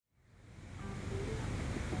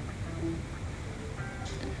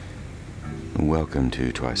welcome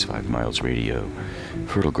to Twice 5 Miles Radio,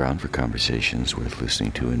 fertile ground for conversations worth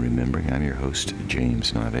listening to and remembering. I'm your host,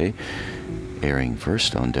 James Nave, airing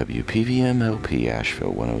first on WPVM LP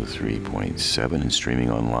Asheville 103.7 and streaming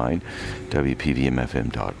online,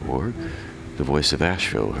 WPVMFM.org. The Voice of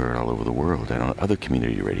Asheville, heard all over the world, and on other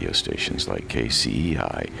community radio stations like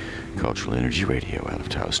KCEI, Cultural Energy Radio out of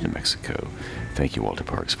Taos, New Mexico. Thank you, Walter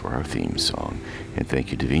Parks, for our theme song, and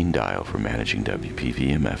thank you, Devine Dial, for managing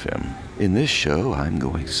WPVM-FM. In this show, I'm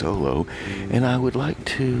going solo, and I would like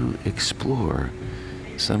to explore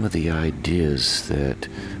some of the ideas that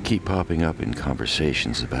keep popping up in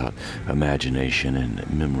conversations about imagination and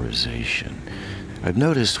memorization. I've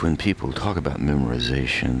noticed when people talk about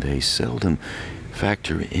memorization, they seldom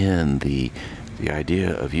factor in the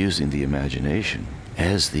idea of using the imagination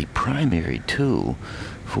as the primary tool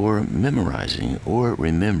for memorizing or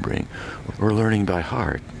remembering or learning by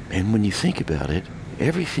heart. And when you think about it,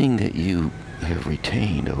 everything that you have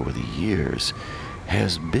retained over the years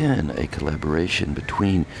has been a collaboration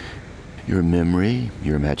between your memory,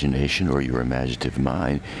 your imagination, or your imaginative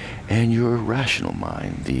mind, and your rational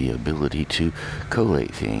mind, the ability to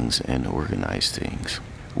collate things and organize things.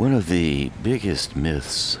 One of the biggest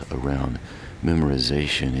myths around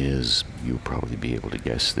memorization is, you'll probably be able to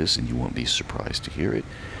guess this and you won't be surprised to hear it,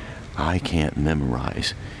 I can't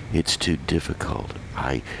memorize. It's too difficult.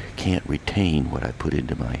 I can't retain what I put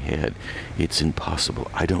into my head. It's impossible.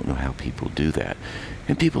 I don't know how people do that.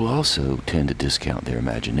 And people also tend to discount their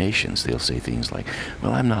imaginations. They'll say things like,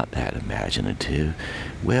 well, I'm not that imaginative.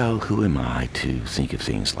 Well, who am I to think of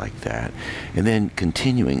things like that? And then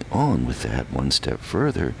continuing on with that one step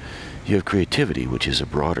further, you have creativity, which is a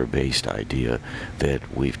broader-based idea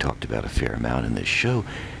that we've talked about a fair amount in this show.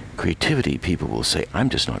 Creativity, people will say, I'm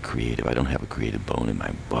just not creative. I don't have a creative bone in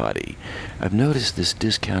my body. I've noticed this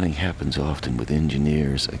discounting happens often with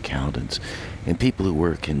engineers, accountants, and people who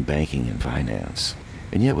work in banking and finance.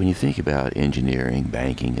 And yet when you think about engineering,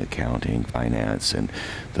 banking, accounting, finance, and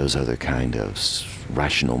those other kind of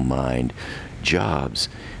rational mind jobs,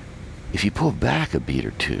 if you pull back a beat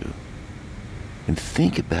or two and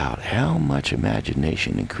think about how much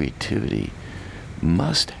imagination and creativity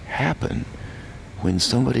must happen when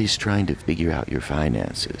somebody's trying to figure out your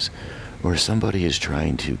finances, or somebody is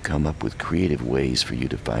trying to come up with creative ways for you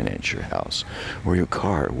to finance your house, or your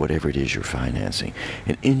car, or whatever it is you're financing.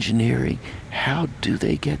 And engineering, how do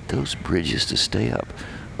they get those bridges to stay up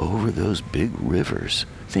over those big rivers?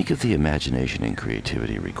 Think of the imagination and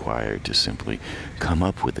creativity required to simply come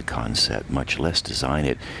up with the concept, much less design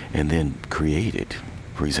it, and then create it.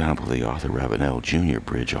 For example, the Arthur Ravenel Jr.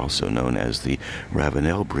 Bridge, also known as the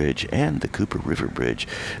Ravenel Bridge and the Cooper River Bridge,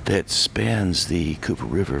 that spans the Cooper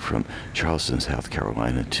River from Charleston, South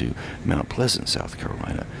Carolina to Mount Pleasant, South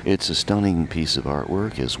Carolina. It's a stunning piece of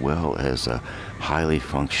artwork as well as a highly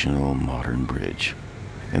functional modern bridge.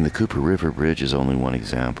 And the Cooper River Bridge is only one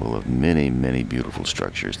example of many, many beautiful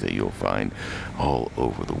structures that you'll find all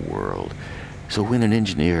over the world. So when an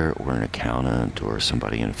engineer or an accountant or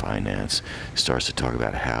somebody in finance starts to talk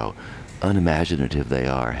about how unimaginative they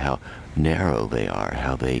are, how narrow they are,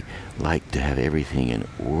 how they like to have everything in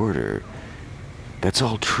order, that's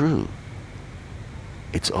all true.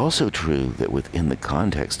 It's also true that within the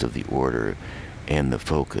context of the order and the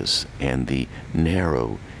focus and the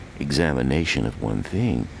narrow examination of one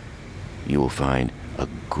thing, you will find a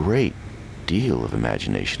great deal of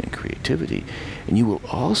imagination and creativity, and you will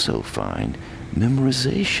also find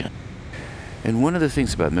memorization. And one of the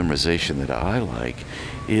things about memorization that I like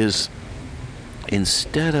is,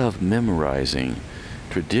 instead of memorizing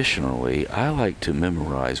traditionally, I like to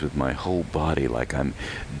memorize with my whole body, like I'm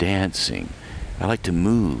dancing. I like to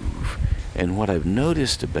move. And what I've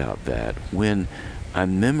noticed about that, when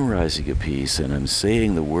I'm memorizing a piece and I'm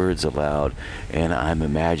saying the words aloud and I'm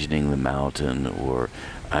imagining the mountain, or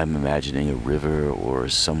I'm imagining a river or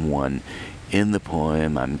someone in the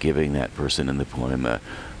poem, I'm giving that person in the poem a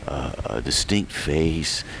distinct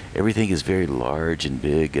face. Everything is very large and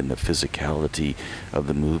big, and the physicality of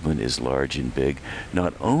the movement is large and big.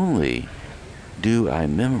 Not only do I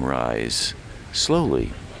memorize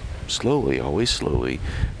slowly, always slowly,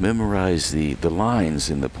 memorize the lines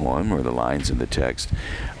in the poem or the lines in the text,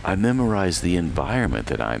 I memorize the environment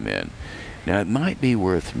that I'm in. Now, it might be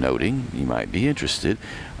worth noting, you might be interested,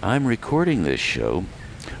 I'm recording this show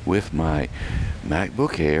with my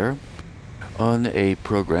MacBook Air on a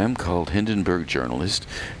program called Hindenburg Journalist,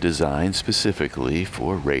 designed specifically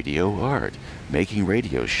for radio art, making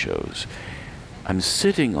radio shows. I'm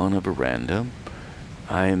sitting on a veranda.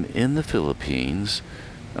 I'm in the Philippines.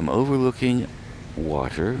 I'm overlooking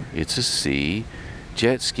water. It's a sea.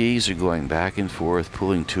 Jet skis are going back and forth,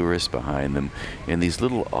 pulling tourists behind them in these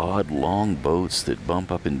little odd long boats that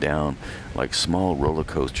bump up and down like small roller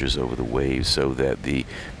coasters over the waves, so that the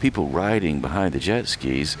people riding behind the jet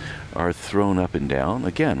skis are thrown up and down,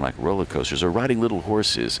 again, like roller coasters, or riding little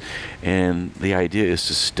horses. And the idea is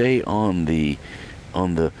to stay on the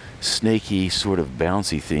snaky sort of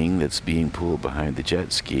bouncy thing that's being pulled behind the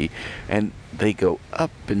jet ski, and they go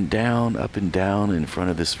up and down in front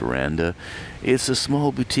of this veranda. It's a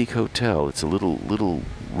small boutique hotel. It's a little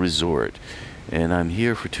resort, and I'm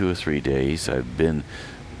here for 2 or 3 days. I've been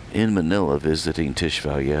in Manila visiting Tish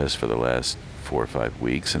Valyez for the last 4 or 5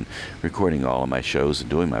 weeks and recording all of my shows and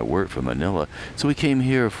doing my work from Manila. So we came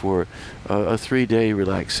here for a 3-day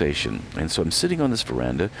relaxation, and so I'm sitting on this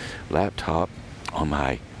veranda, laptop on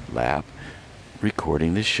my lap,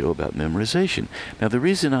 recording this show about memorization. Now, the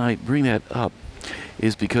reason I bring that up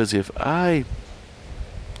is because if I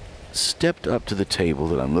stepped up to the table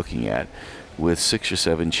that I'm looking at with 6 or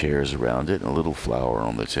 7 chairs around it and a little flower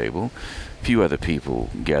on the table, a few other people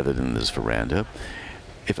gathered in this veranda,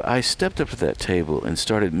 if I stepped up to that table and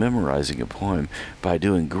started memorizing a poem by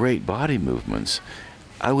doing great body movements,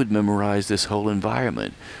 I would memorize this whole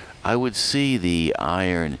environment. I would see the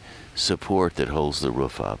iron support that holds the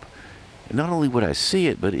roof up. And not only would I see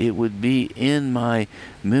it, but it would be in my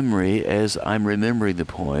memory as I'm remembering the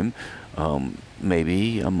poem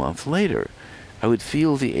maybe a month later. I would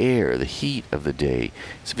feel the air, the heat of the day.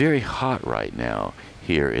 It's very hot right now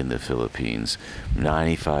here in the Philippines,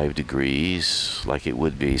 95 degrees, like it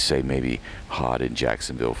would be, say, maybe hot in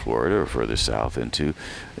Jacksonville, Florida, or further south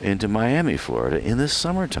into Miami, Florida, in the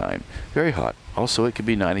summertime. Very hot. Also, it could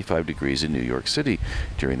be 95 degrees in New York City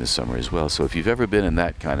during the summer as well. So if you've ever been in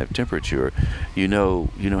that kind of temperature, you know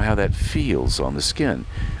how that feels on the skin.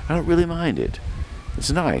 I don't really mind it. It's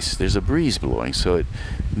nice. There's a breeze blowing, so it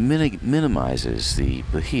minimizes the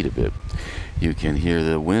heat a bit. You can hear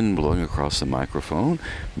the wind blowing across the microphone,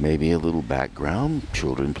 maybe a little background,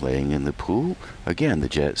 children playing in the pool, again, the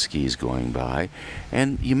jet skis going by,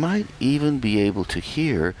 and you might even be able to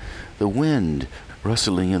hear the wind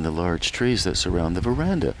rustling in the large trees that surround the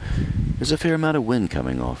veranda. There's a fair amount of wind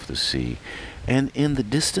coming off the sea. And in the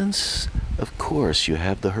distance, of course, you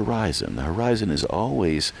have the horizon. The horizon is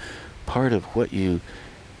always part of what you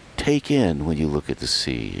take in when you look at the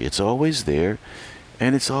sea. It's always there,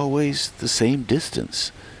 and it's always the same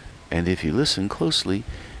distance. And if you listen closely,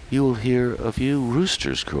 you will hear a few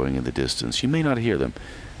roosters crowing in the distance. You may not hear them.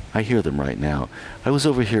 I hear them right now. I was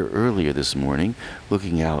over here earlier this morning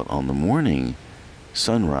looking out on the morning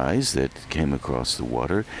sunrise that came across the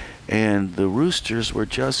water, and the roosters were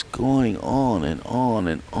just going on and on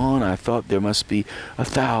and on. I thought there must be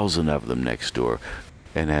 1,000 of them next door.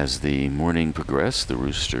 And as the morning progressed, the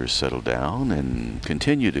roosters settled down and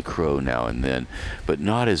continued to crow now and then, but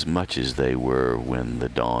not as much as they were when the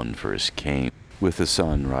dawn first came, with the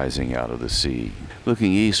sun rising out of the sea.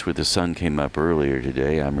 Looking east where the sun came up earlier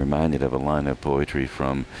today, I'm reminded of a line of poetry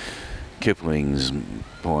from Kipling's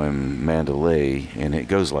poem Mandalay, and it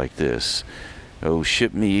goes like this. Oh,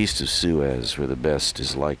 ship me east of Suez, where the best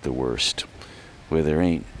is like the worst, where there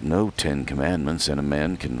ain't no 10 commandments, and a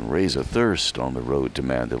man can raise a thirst on the road to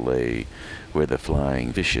Mandalay, where the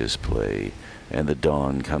flying fishes play, and the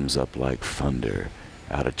dawn comes up like thunder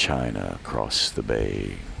out of China across the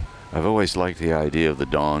bay. I've always liked the idea of the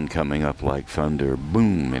dawn coming up like thunder,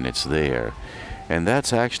 boom, and it's there. And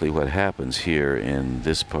that's actually what happens here in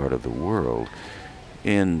this part of the world.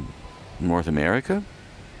 In North America,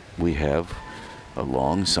 we have a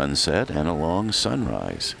long sunset and a long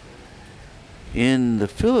sunrise. In the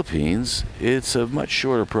Philippines, it's a much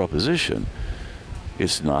shorter proposition.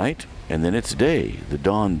 It's night, and then it's day. The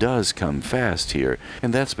dawn does come fast here,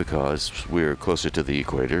 and that's because we're closer to the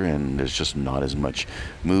equator, and there's just not as much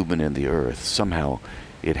movement in the earth. Somehow,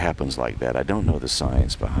 it happens like that. I don't know the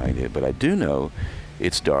science behind it, but I do know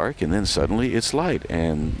it's dark, and then suddenly it's light,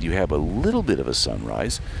 and you have a little bit of a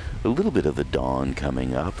sunrise, a little bit of the dawn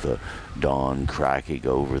coming up, the dawn cracking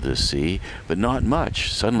over the sea, but not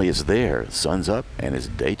much. Suddenly it's there, the sun's up, and it's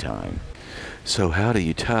daytime. So how do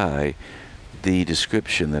you tie the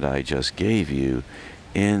description that I just gave you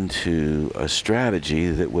into a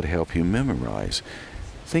strategy that would help you memorize?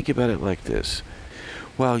 Think about it like this.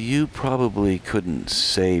 While you probably couldn't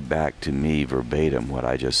say back to me verbatim what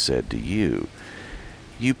I just said to you,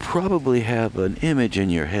 you probably have an image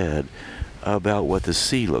in your head about what the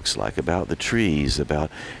sea looks like, about the trees,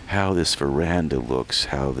 about how this veranda looks,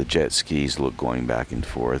 how the jet skis look going back and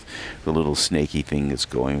forth, the little snaky thing that's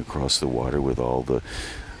going across the water with all the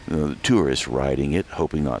tourists riding it,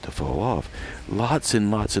 hoping not to fall off. Lots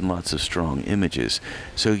and lots and lots of strong images.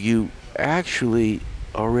 So you actually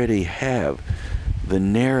already have the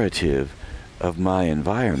narrative of my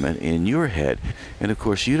environment in your head. And of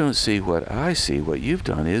course, you don't see what I see. What you've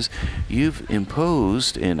done is you've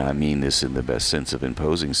imposed, and I mean this in the best sense of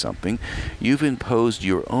imposing something, you've imposed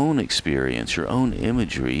your own experience, your own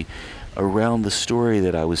imagery around the story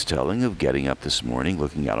that I was telling of getting up this morning,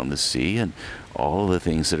 looking out on the sea, and all of the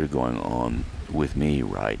things that are going on with me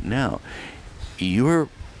right now. Your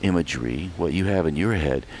imagery, what you have in your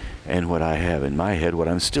head, and what I have in my head, what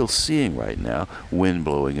I'm still seeing right now, wind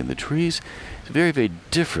blowing in the trees, is very, very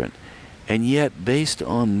different. And yet, based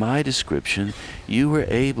on my description, you were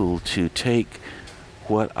able to take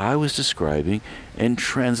what I was describing and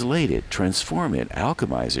translate it, transform it,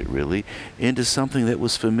 alchemize it really, into something that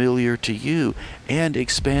was familiar to you and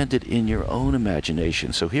expand it in your own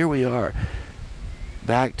imagination. So here we are,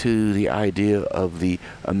 back to the idea of the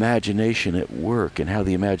imagination at work, and how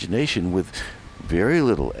the imagination, with very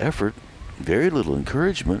little effort, very little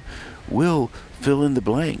encouragement, will fill in the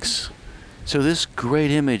blanks. So this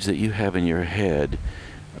great image that you have in your head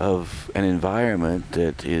of an environment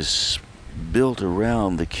that is built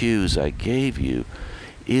around the cues I gave you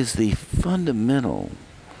is the fundamental,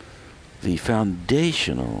 the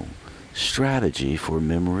foundational strategy for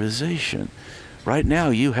memorization. Right now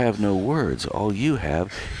you have no words. All you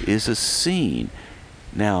have is a scene.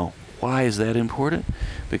 Now, why is that important?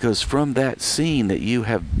 Because from that scene that you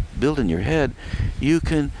have built in your head, you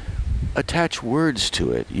can attach words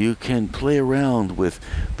to it. You can play around with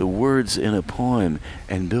the words in a poem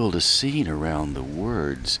and build a scene around the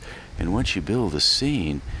words. And once you build a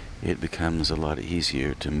scene, it becomes a lot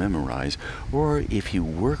easier to memorize. Or if you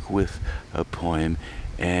work with a poem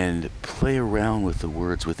and play around with the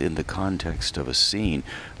words within the context of a scene,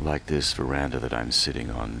 like this veranda that I'm sitting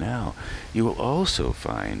on now, you will also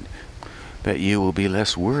find that you will be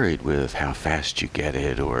less worried with how fast you get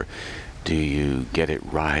it, or do you get it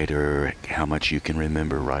right, or how much you can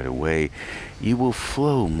remember right away. You will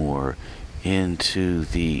flow more into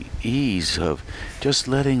the ease of just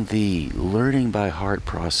letting the learning by heart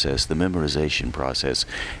process, the memorization process,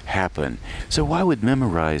 happen. So why would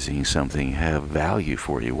memorizing something have value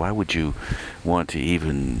for you? Why would you want to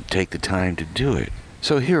even take the time to do it?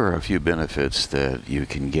 So here are a few benefits that you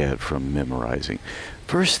can get from memorizing.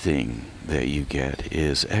 First thing that you get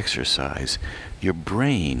is exercise. Your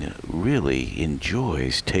brain really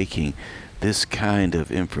enjoys taking this kind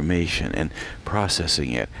of information and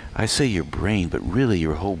processing it. I say your brain, but really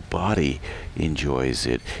your whole body enjoys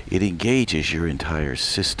it. It engages your entire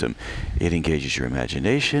system. It engages your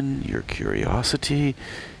imagination, your curiosity,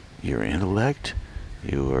 your intellect,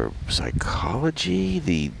 your psychology,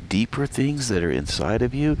 the deeper things that are inside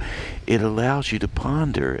of you. It allows you to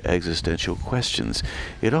ponder existential questions.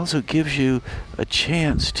 It also gives you a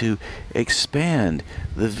chance to expand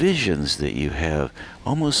the visions that you have,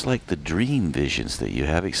 almost like the dream visions that you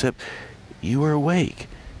have, except you are awake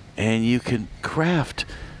and you can craft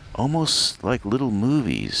almost like little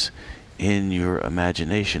movies in your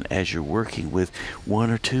imagination as you're working with one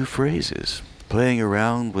or two phrases. Playing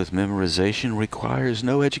around with memorization requires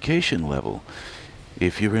no education level.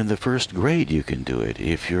 If you're in the first grade, you can do it.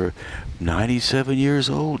 If you're 97 years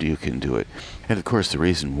old, you can do it. And of course, the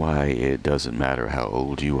reason why it doesn't matter how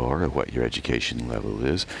old you are or what your education level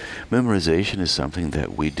is, memorization is something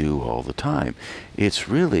that we do all the time. It's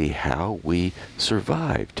really how we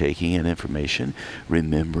survive, taking in information,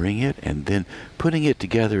 remembering it, and then putting it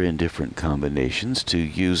together in different combinations to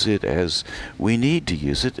use it as we need to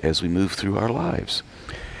use it as we move through our lives.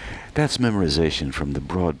 That's memorization from the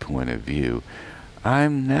broad point of view.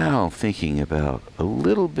 I'm now thinking about a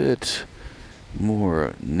little bit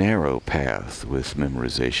more narrow path with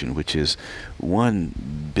memorization, which is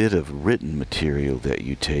one bit of written material that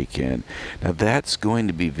you take in. Now that's going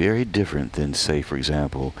to be very different than, say, for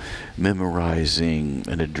example, memorizing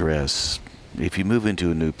an address. If you move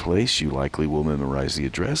into a new place, you likely will memorize the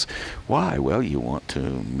address. Why? Well, you want to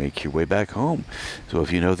make your way back home. So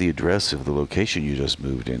if you know the address of the location you just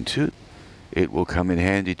moved into, it will come in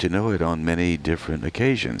handy to know it on many different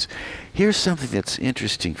occasions. Here's something that's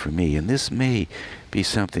interesting for me, and this may be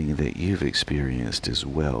something that you've experienced as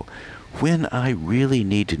well. When I really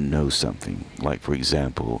need to know something, like, for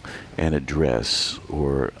example, an address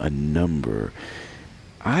or a number,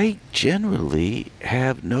 I generally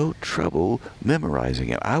have no trouble memorizing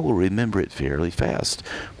it. I will remember it fairly fast.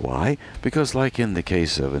 Why? Because like in the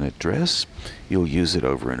case of an address, you'll use it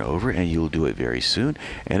over and over and you'll do it very soon.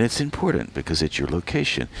 And it's important because it's your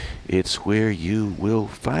location. It's where you will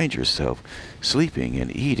find yourself sleeping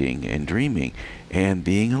and eating and dreaming and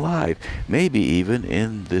being alive. Maybe even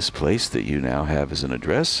in this place that you now have as an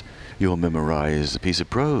address, you'll memorize a piece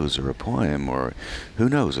of prose or a poem or, who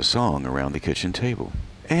knows, a song around the kitchen table.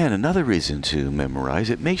 And another reason to memorize,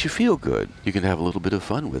 it makes you feel good. You can have a little bit of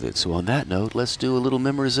fun with it. So on that note, let's do a little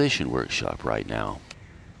memorization workshop right now.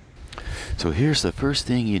 So here's the first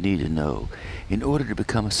thing you need to know. In order to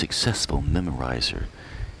become a successful memorizer,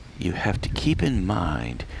 you have to keep in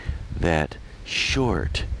mind that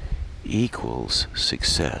short equals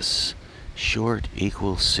success. Short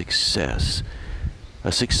equals success.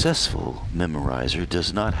 A successful memorizer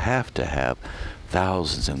does not have to have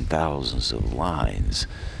thousands and thousands of lines.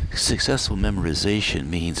 Successful memorization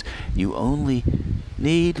means you only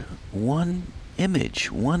need one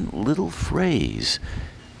image, one little phrase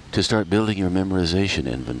to start building your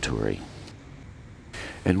memorization inventory.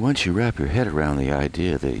 And once you wrap your head around the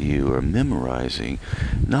idea that you are memorizing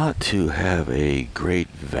not to have a great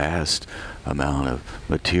vast amount of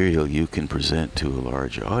material you can present to a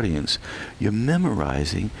large audience, you're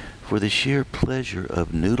memorizing for the sheer pleasure of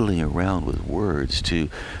noodling around with words to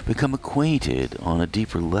become acquainted on a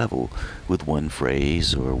deeper level with one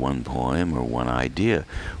phrase or one poem or one idea.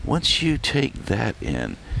 Once you take that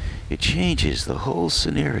in, it changes the whole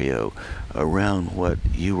scenario around what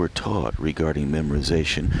you were taught regarding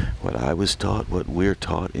memorization, what I was taught, what we're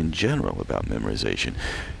taught in general about memorization.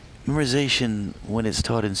 Memorization, when it's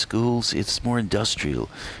taught in schools, it's more industrial.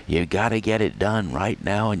 You gotta get it done right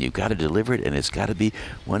now, and you've gotta deliver it, and it's gotta be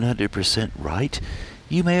 100% right.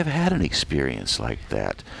 You may have had an experience like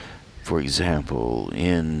that. For example,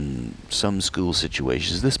 in some school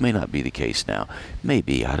situations, this may not be the case now.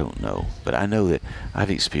 Maybe, I don't know. But I know that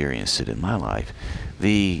I've experienced it in my life.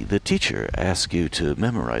 The teacher asks you to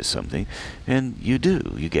memorize something, and you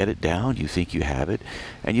do. You get it down, you think you have it,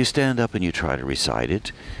 and you stand up and you try to recite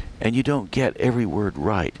it, and you don't get every word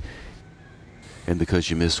right. And because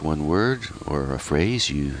you miss one word or a phrase,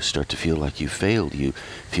 you start to feel like you failed. You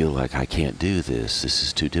feel like, I can't do this. This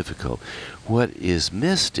is too difficult. What is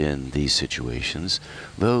missed in these situations,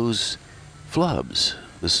 those flubs,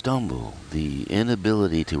 the stumble, the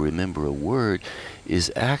inability to remember a word,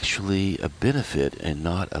 is actually a benefit and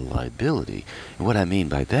not a liability. And what I mean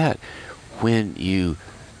by that, when you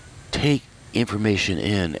take information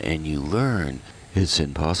in and you learn, it's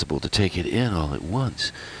impossible to take it in all at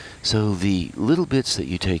once. So the little bits that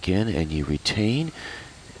you take in and you retain,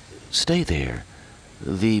 stay there.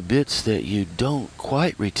 The bits that you don't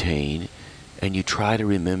quite retain and you try to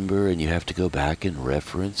remember and you have to go back and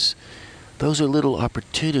reference, those are little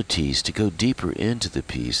opportunities to go deeper into the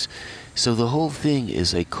piece. So the whole thing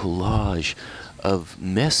is a collage of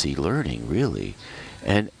messy learning, really.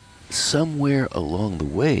 And somewhere along the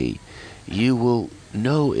way, you will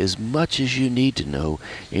know as much as you need to know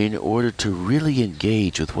in order to really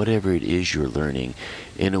engage with whatever it is you're learning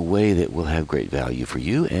in a way that will have great value for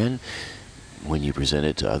you, and when you present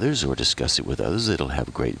it to others or discuss it with others, it'll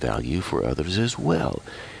have great value for others as well.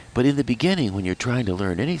 But in the beginning, when you're trying to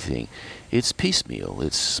learn anything, it's piecemeal,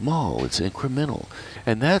 it's small, it's incremental.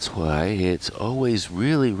 And that's why it's always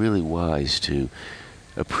really, really wise to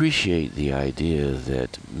appreciate the idea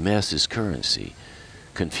that mess is currency.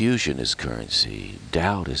 Confusion is currency,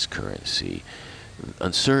 doubt is currency,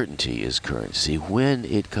 uncertainty is currency when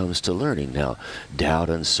it comes to learning. Now, doubt,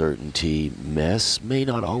 uncertainty, mess may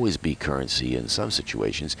not always be currency in some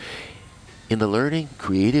situations. In the learning,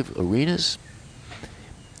 creative arenas,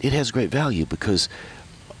 it has great value because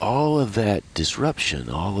all of that disruption,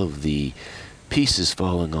 all of the pieces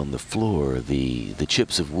falling on the floor, the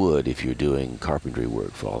chips of wood, if you're doing carpentry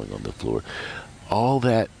work falling on the floor, all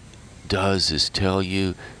that does is tell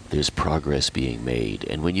you there's progress being made.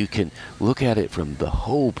 And when you can look at it from the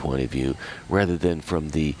whole point of view rather than from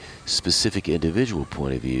the specific individual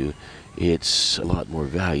point of view, it's a lot more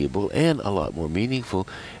valuable and a lot more meaningful,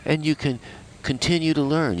 and you can continue to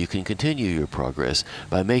learn. You can continue your progress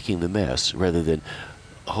by making the mess rather than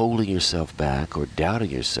holding yourself back or doubting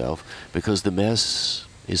yourself because the mess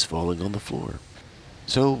is falling on the floor.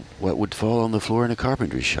 So what would fall on the floor in a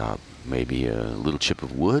carpentry shop? Maybe a little chip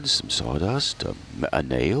of wood, some sawdust, a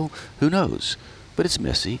nail, who knows? But it's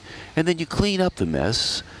messy. And then you clean up the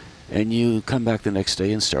mess, and you come back the next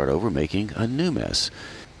day and start over making a new mess.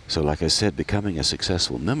 So like I said, becoming a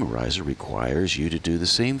successful memorizer requires you to do the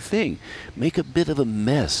same thing. Make a bit of a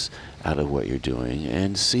mess out of what you're doing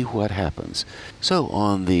and see what happens. So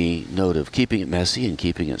on the note of keeping it messy and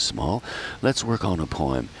keeping it small, let's work on a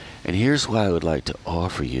poem. And here's what I would like to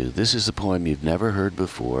offer you. This is a poem you've never heard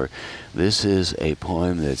before. This is a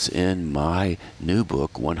poem that's in my new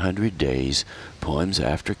book, 100 Days, Poems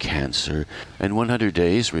After Cancer. And 100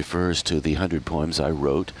 Days refers to the 100 poems I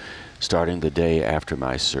wrote starting the day after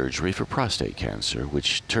my surgery for prostate cancer,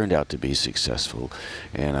 which turned out to be successful,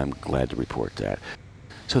 and I'm glad to report that.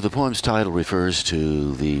 So the poem's title refers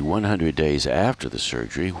to the 100 days after the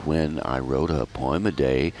surgery when I wrote a poem a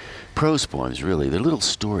day, prose poems really. They're little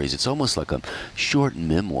stories. It's almost like a short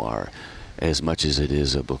memoir as much as it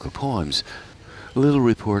is a book of poems. Little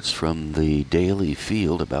reports from the daily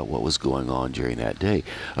field about what was going on during that day.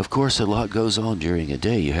 Of course, a lot goes on during a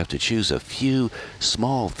day. You have to choose a few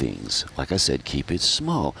small things. Like I said, keep it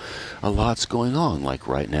small. A lot's going on. Like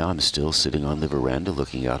right now, I'm still sitting on the veranda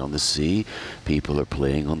looking out on the sea. People are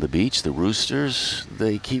playing on the beach. The roosters,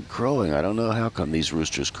 they keep crowing. I don't know how come these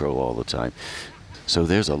roosters crow all the time. So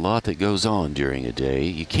there's a lot that goes on during a day.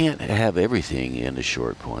 You can't have everything in a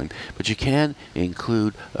short poem, but you can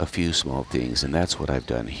include a few small things, and that's what I've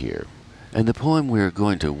done here. And the poem we're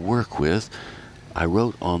going to work with, I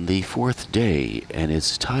wrote on the 4th day, and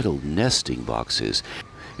it's titled Nesting Boxes.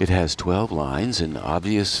 It has 12 lines, and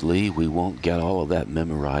obviously we won't get all of that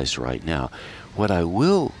memorized right now. What I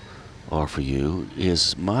will offer you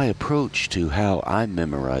is my approach to how I'm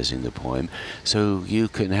memorizing the poem, so you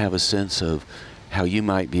can have a sense of how you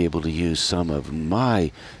might be able to use some of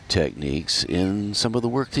my techniques in some of the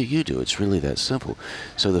work that you do. It's really that simple.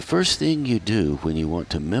 So the first thing you do when you want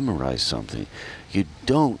to memorize something, you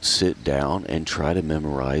don't sit down and try to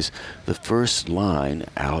memorize the first line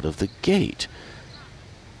out of the gate.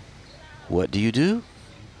 What do?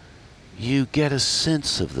 You get a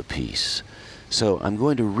sense of the piece. So I'm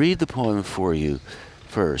going to read the poem for you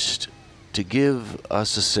first to give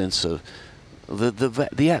us a sense of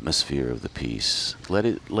the atmosphere of the piece. Let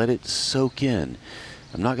it soak in.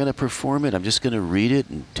 I'm not going to perform it. I'm just going to read it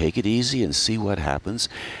and take it easy and see what happens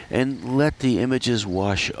and let the images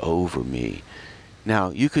wash over me.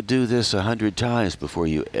 Now, you could do this 100 times before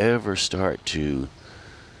you ever start to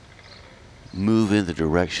move in the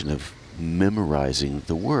direction of memorizing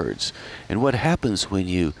the words. And what happens when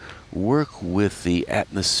you work with the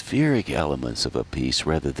atmospheric elements of a piece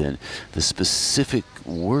rather than the specific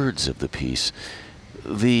words of the piece,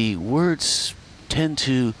 the words tend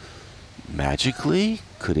to magically,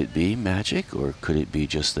 could it be magic or could it be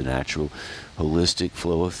just the natural holistic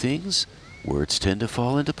flow of things? Words tend to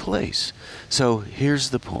fall into place. So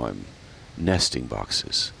here's the poem, Nesting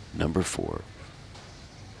Boxes, number 4.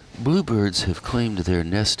 Bluebirds have claimed their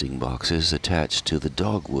nesting boxes attached to the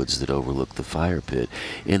dogwoods that overlook the fire pit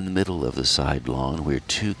in the middle of the side lawn where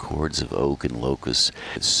 2 cords of oak and locust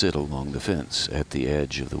sit along the fence at the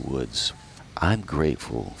edge of the woods. I'm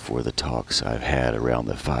grateful for the talks I've had around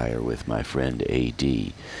the fire with my friend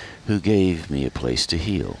A.D., who gave me a place to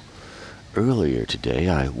heal. Earlier today,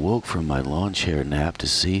 I woke from my lawn chair nap to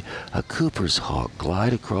see a Cooper's hawk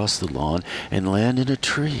glide across the lawn and land in a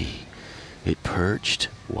tree. It perched,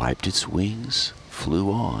 wiped its wings,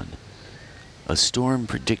 flew on. A storm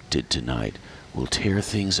predicted tonight will tear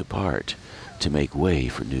things apart to make way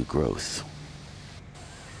for new growth.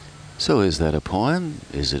 So is that a poem?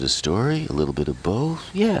 Is it a story? A little bit of both?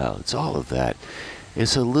 Yeah, it's all of that.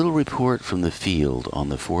 It's a little report from the field on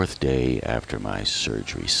the 4th day after my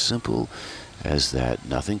surgery. Simple as that.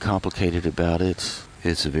 Nothing complicated about it.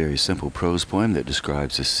 It's a very simple prose poem that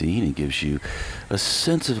describes a scene and gives you a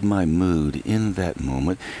sense of my mood in that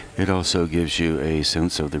moment. It also gives you a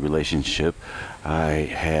sense of the relationship I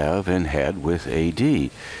have and had with A.D.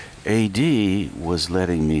 A.D. was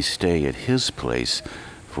letting me stay at his place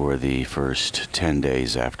for the first 10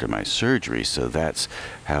 days after my surgery, so that's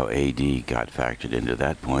how A.D. got factored into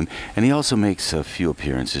that poem. And he also makes a few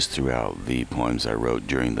appearances throughout the poems I wrote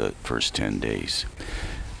during the first 10 days.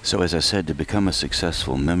 So as I said, to become a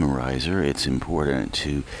successful memorizer, it's important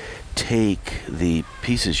to take the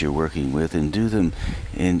pieces you're working with and do them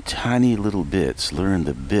in tiny little bits. Learn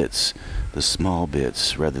the bits, the small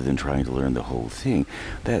bits, rather than trying to learn the whole thing.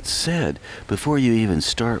 That said, before you even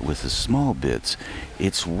start with the small bits,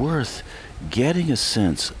 it's worth getting a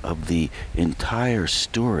sense of the entire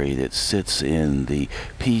story that sits in the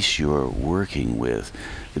piece you're working with.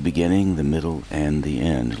 The beginning, the middle, and the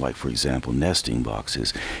end. Like, for example, Nesting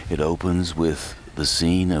Boxes. It opens with the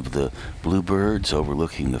scene of the bluebirds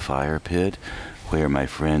overlooking the fire pit, where my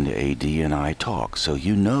friend AD and I talk. So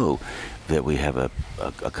you know that we have a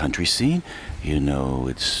country scene. You know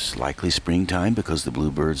it's likely springtime because the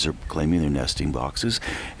bluebirds are claiming their nesting boxes.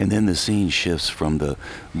 And then the scene shifts from the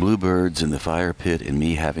bluebirds in the fire pit and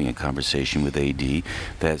me having a conversation with AD.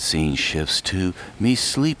 That scene shifts to me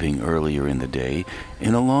sleeping earlier in the day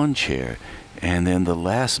in a lawn chair. And then the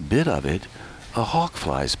last bit of it, a hawk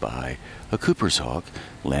flies by. A Cooper's hawk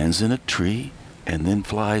lands in a tree and then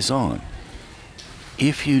flies on.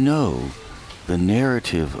 If you know the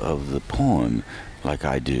narrative of the poem, like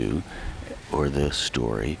I do, or the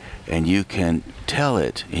story, and you can tell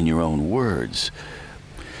it in your own words,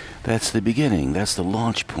 that's the beginning, that's the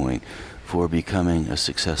launch point for becoming a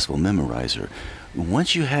successful memorizer.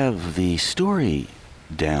 Once you have the story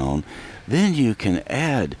down, then you can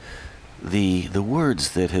add the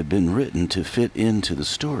words that have been written to fit into the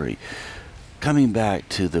story. Coming back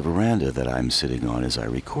to the veranda that I'm sitting on as I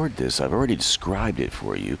record this, I've already described it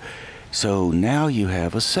for you. So now you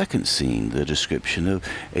have a second scene, the description of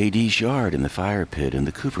AD's yard and the fire pit and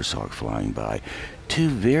the Cooper's hawk flying by. Two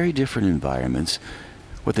very different environments.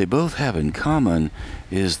 What they both have in common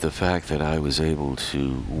is the fact that I was able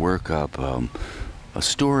to work up a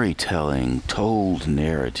storytelling, told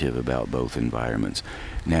narrative about both environments.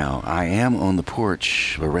 Now, I am on the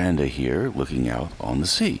porch veranda here, looking out on the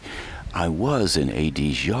sea. I was in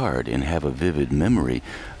AD's yard and have a vivid memory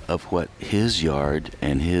of what his yard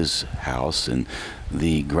and his house and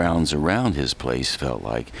the grounds around his place felt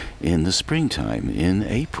like in the springtime, in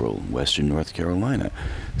April, western North Carolina.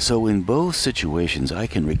 So in both situations, I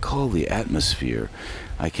can recall the atmosphere.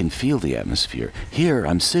 I can feel the atmosphere. Here,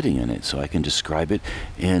 I'm sitting in it, so I can describe it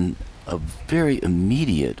in a very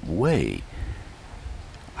immediate way.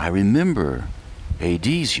 I remember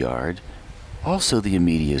AD's yard. Also, the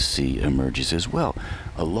immediacy emerges as well,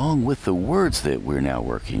 along with the words that we're now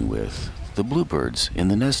working with, the bluebirds in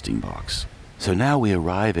the nesting box. So now we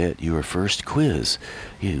arrive at your first quiz.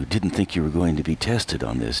 You didn't think you were going to be tested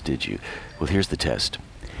on this, did you? Well, here's the test.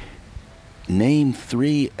 Name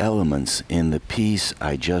 3 elements in the piece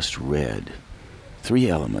I just read. 3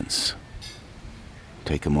 elements.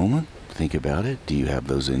 Take a moment. Think about it. Do you have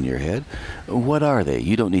those in your head? What are they?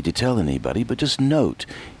 You don't need to tell anybody, but just note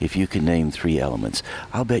if you can name 3 elements.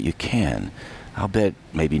 I'll bet you can. I'll bet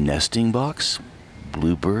maybe nesting box,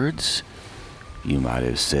 bluebirds. You might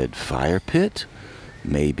have said fire pit,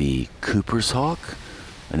 maybe Cooper's hawk.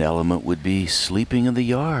 An element would be sleeping in the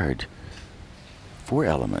yard. 4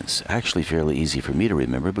 elements. Actually fairly easy for me to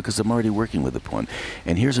remember because I'm already working with the poem.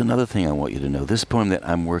 And here's another thing I want you to know. This poem that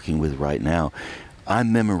I'm working with right now,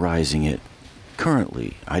 I'm memorizing it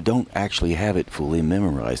currently. I don't actually have it fully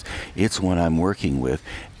memorized. It's one I'm working with,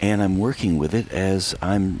 and I'm working with it as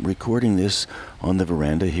I'm recording this on the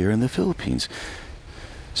veranda here in the Philippines.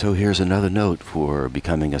 So here's another note for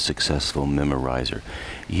becoming a successful memorizer.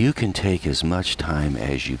 You can take as much time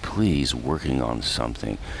as you please working on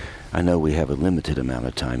something. I know we have a limited amount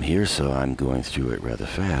of time here, so I'm going through it rather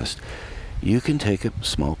fast. You can take a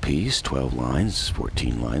small piece, 12 lines,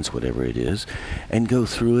 14 lines, whatever it is, and go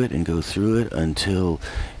through it until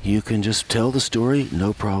you can just tell the story,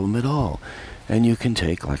 no problem at all. And you can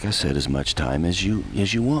take, like I said, as much time as you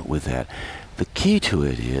want with that. The key to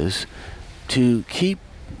it is to keep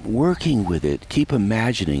working with it, keep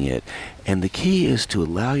imagining it, and the key is to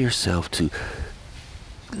allow yourself to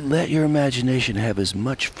let your imagination have as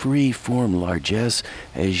much free form largesse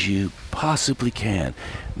as you possibly can.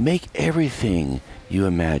 Make everything you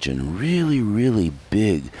imagine really, really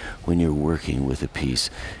big when you're working with a piece.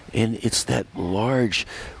 And it's that large,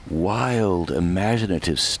 wild,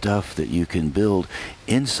 imaginative stuff that you can build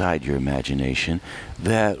inside your imagination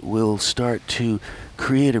that will start to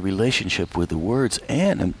create a relationship with the words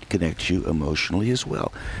and connect you emotionally as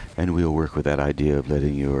well. And we'll work with that idea of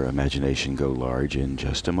letting your imagination go large in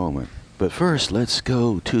just a moment. But first, let's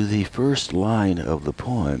go to the first line of the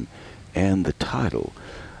poem and the title.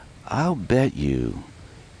 I'll bet you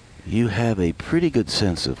have a pretty good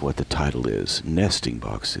sense of what the title is, nesting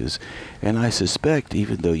boxes, and I suspect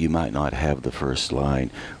even though you might not have the first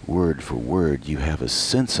line word for word, you have a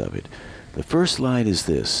sense of it. The first line is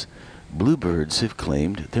this: bluebirds have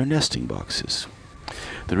claimed their nesting boxes.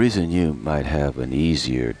 The reason you might have an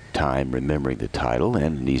easier time remembering the title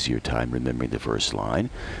and an easier time remembering the first line,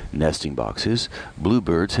 nesting boxes,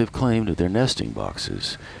 bluebirds have claimed their nesting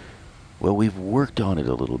boxes. Well, we've worked on it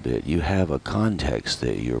a little bit. You have a context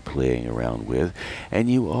that you're playing around with,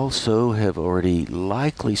 and you also have already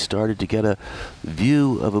likely started to get a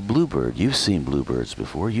view of a bluebird. You've seen bluebirds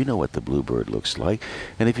before. You know what the bluebird looks like.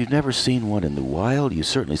 And if you've never seen one in the wild, you've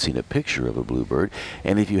certainly seen a picture of a bluebird.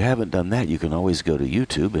 And if you haven't done that, you can always go to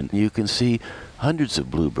YouTube and you can see hundreds of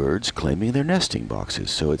bluebirds claiming their nesting boxes.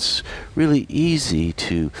 So it's really easy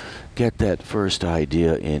to get that first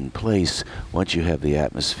idea in place once you have the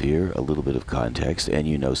atmosphere, a little bit of context, and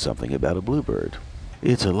you know something about a bluebird.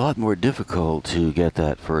 It's a lot more difficult to get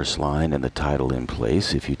that first line and the title in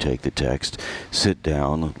place if you take the text, sit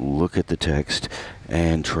down, look at the text,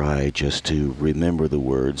 and try just to remember the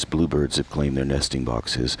words, bluebirds have claimed their nesting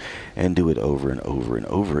boxes, and do it over and over and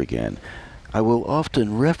over again. I will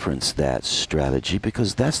often reference that strategy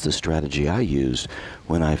because that's the strategy I used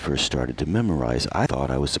when I first started to memorize. I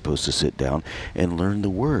thought I was supposed to sit down and learn the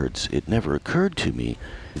words. It never occurred to me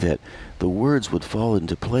that the words would fall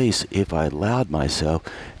into place if I allowed myself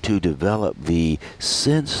to develop the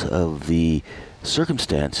sense of the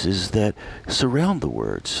circumstances that surround the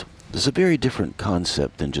words. It's a very different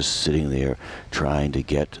concept than just sitting there trying to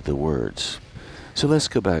get the words. So let's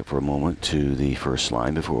go back for a moment to the first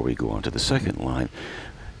line before we go on to the second line.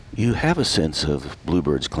 You have a sense of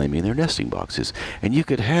bluebirds claiming their nesting boxes, and you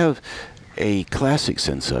could have a classic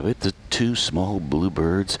sense of it, the two small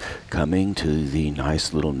bluebirds coming to the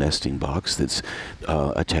nice little nesting box that's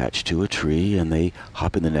attached to a tree, and they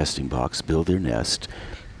hop in the nesting box, build their nest,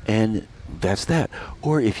 and that's that.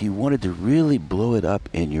 Or if you wanted to really blow it up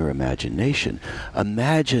in your imagination,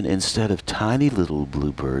 imagine instead of tiny little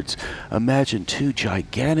bluebirds, imagine two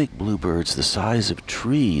gigantic bluebirds the size of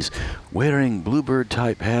trees wearing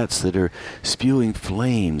bluebird-type hats that are spewing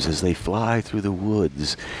flames as they fly through the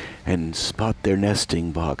woods and spot their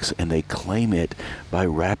nesting box, and they claim it by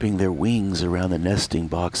wrapping their wings around the nesting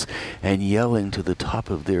box and yelling to the top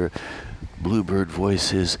of their bluebird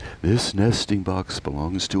voices, "This nesting box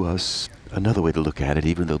belongs to us." Another way to look at it,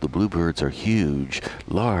 even though the bluebirds are huge,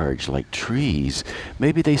 large, like trees,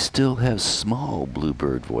 maybe they still have small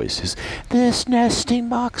bluebird voices. "This nesting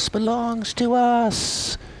box belongs to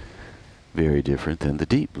us." Very different than the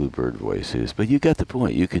deep bluebird voices. But you get the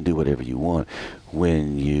point. You can do whatever you want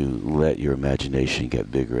when you let your imagination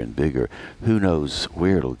get bigger and bigger. Who knows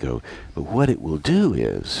where it'll go? But what it will do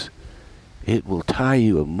is it will tie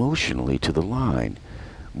you emotionally to the line.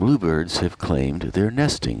 Bluebirds have claimed their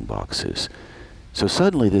nesting boxes. So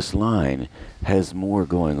suddenly this line has more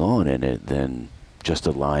going on in it than just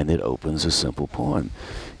a line that opens a simple poem.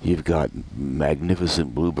 You've got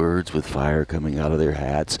magnificent bluebirds with fire coming out of their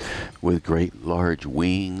hats, with great large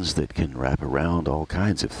wings that can wrap around all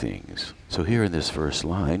kinds of things. So here in this first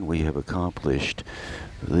line, we have accomplished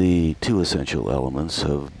the two essential elements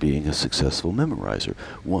of being a successful memorizer.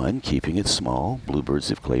 One, keeping it small. Bluebirds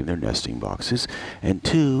have claimed their nesting boxes. And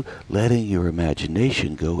two, letting your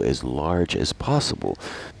imagination go as large as possible.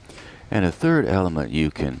 And a third element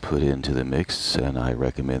you can put into the mix, and I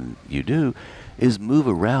recommend you do, is move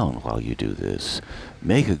around while you do this.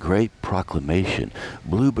 Make a great proclamation.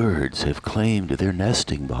 Bluebirds have claimed their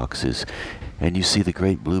nesting boxes. And you see the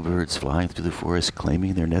great bluebirds flying through the forest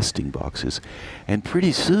claiming their nesting boxes. And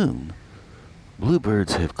pretty soon,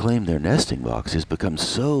 bluebirds have claimed their nesting boxes become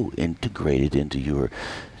so integrated into your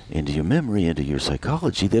memory, into your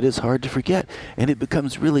psychology, that it's hard to forget. And it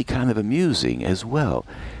becomes really kind of amusing as well.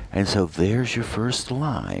 And so there's your first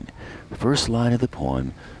line. First line of the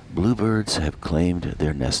poem, bluebirds have claimed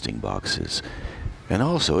their nesting boxes. And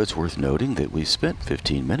also, it's worth noting that we spent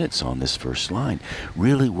 15 minutes on this first line,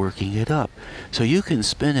 really working it up. So you can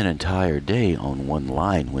spend an entire day on one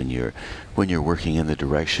line when you're working in the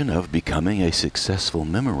direction of becoming a successful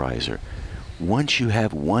memorizer. Once you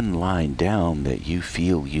have one line down that you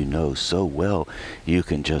feel you know so well, you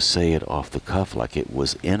can just say it off the cuff like it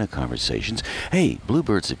was in a conversation. "Hey,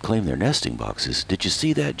 bluebirds have claimed their nesting boxes. Did you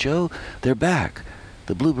see that, Joe? They're back.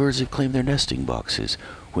 The bluebirds have claimed their nesting boxes."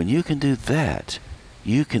 When you can do that,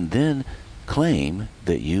 you can then claim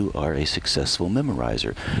that you are a successful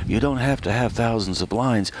memorizer. You don't have to have thousands of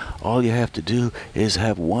lines. All you have to do is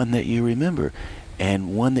have one that you remember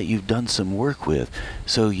and one that you've done some work with,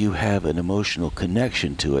 so you have an emotional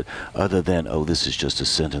connection to it other than, oh, this is just a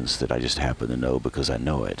sentence that I just happen to know because I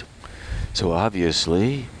know it. So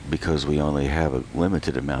obviously, because we only have a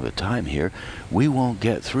limited amount of time here, we won't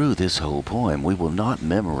get through this whole poem. We will not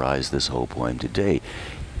memorize this whole poem today.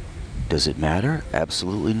 Does it matter?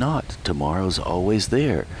 Absolutely not. Tomorrow's always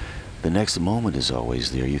there. The next moment is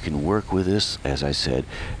always there. You can work with this, as I said,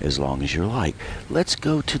 as long as you like. Let's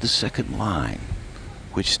go to the second line,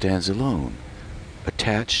 which stands alone,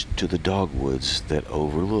 attached to the dogwoods that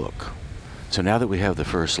overlook. So now that we have the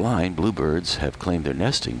first line, bluebirds have claimed their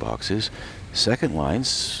nesting boxes, second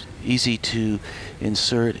line's easy to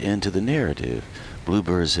insert into the narrative.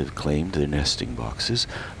 Bluebirds have claimed their nesting boxes,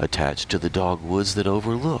 attached to the dogwoods that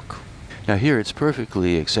overlook. Now here it's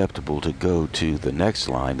perfectly acceptable to go to the next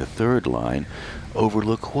line, the third line,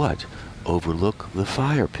 overlook what? overlook the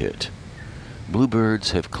fire pit.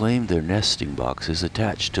 Bluebirds have claimed their nesting boxes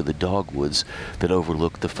attached to the dogwoods that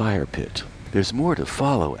overlook the fire pit. There's more to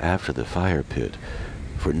follow after the fire pit.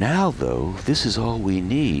 For now, though, this is all we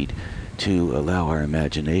need to allow our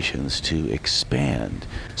imaginations to expand.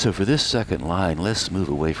 So for this second line, let's move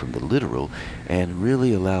away from the literal and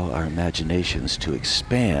really allow our imaginations to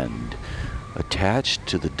expand, attached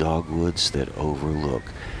to the dogwoods that overlook.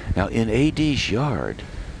 Now, in A.D.'s yard,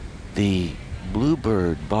 the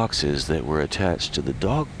bluebird boxes that were attached to the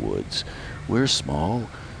dogwoods were small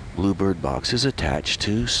bluebird boxes attached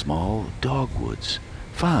to small dogwoods.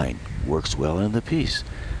 Fine, works well in the piece.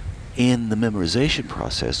 In the memorization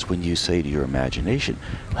process, when you say to your imagination,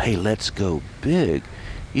 hey, let's go big,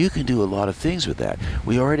 you can do a lot of things with that.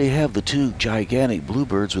 We already have the two gigantic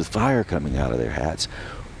bluebirds with fire coming out of their hats.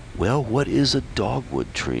 Well, what is a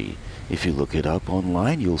dogwood tree? If you look it up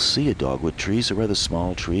online, you'll see a dogwood tree is a rather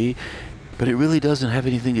small tree, but it really doesn't have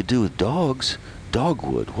anything to do with dogs.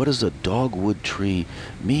 Dogwood. What does a dogwood tree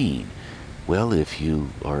mean? Well, if you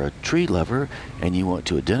are a tree lover and you want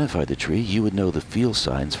to identify the tree, you would know the field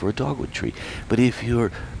signs for a dogwood tree. But if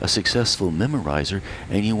you're a successful memorizer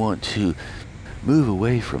and you want to move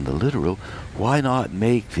away from the literal, why not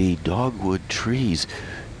make the dogwood trees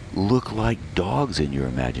look like dogs in your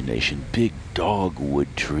imagination? Big dogwood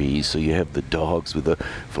trees, so you have the dogs with the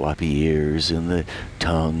floppy ears and the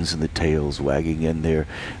tongues and the tails wagging and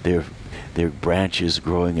their branches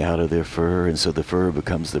growing out of their fur, and so the fur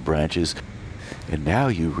becomes the branches. And now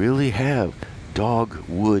you really have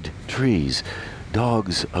dogwood trees,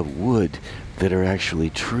 dogs of wood that are actually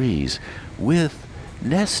trees with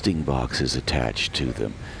nesting boxes attached to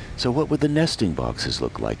them. So what would the nesting boxes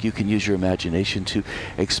look like? You can use your imagination to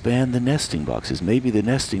expand the nesting boxes. Maybe the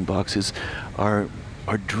nesting boxes are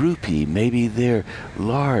droopy, maybe they're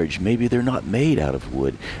large, maybe they're not made out of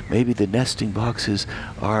wood, maybe the nesting boxes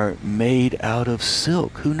are made out of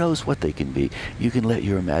silk. Who knows what they can be? You can let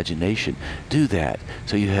your imagination do that.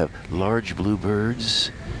 So you have large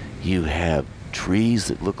bluebirds, you have trees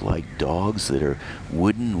that look like dogs that are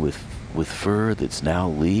wooden with fur that's now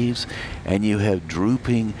leaves, and you have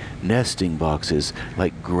drooping nesting boxes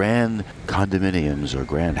like grand condominiums or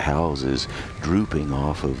grand houses drooping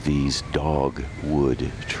off of these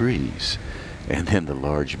dogwood trees. And then the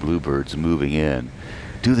large bluebirds moving in.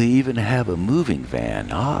 Do they even have a moving van?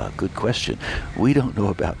 Good question. We don't know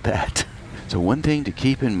about that. So one thing to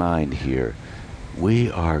keep in mind here,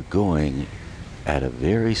 we are going at a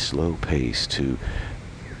very slow pace to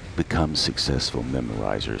become successful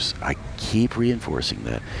memorizers. I keep reinforcing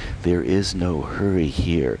that. There is no hurry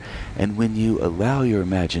here. And when you allow your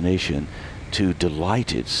imagination to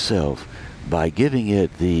delight itself by giving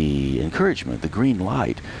it the encouragement, the green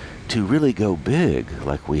light, to really go big,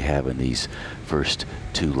 like we have in these first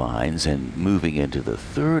two lines, and moving into the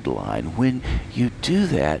third line, when you do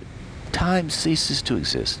that, time ceases to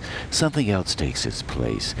exist. Something else takes its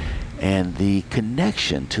place, and the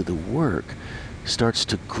connection to the work starts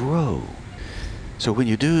to grow. So when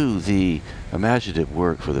you do the imaginative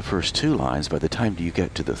work for the first two lines, by the time you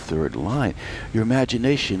get to the third line, your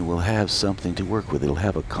imagination will have something to work with. It'll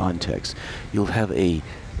have a context. You'll have an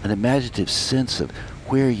imaginative sense of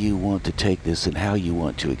where you want to take this and how you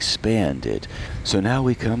want to expand it. So now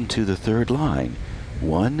we come to the third line.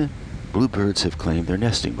 1, bluebirds have claimed their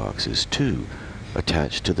nesting boxes. 2,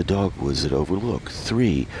 attached to the dogwoods that overlook.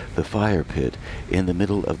 3, the fire pit in the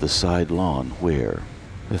middle of the side lawn where.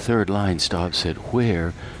 The third line stops at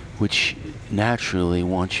where, which naturally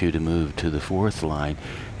wants you to move to the fourth line.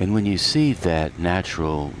 And when you see that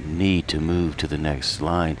natural need to move to the next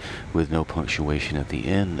line with no punctuation at the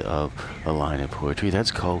end of a line of poetry,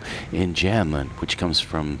 that's called enjambment, which comes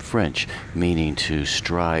from French, meaning to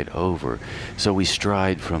stride over. So we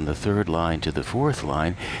stride from the third line to the fourth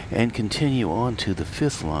line and continue on to the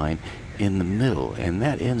fifth line in the middle. And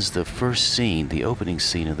that ends the first scene, the opening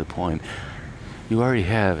scene of the poem. You already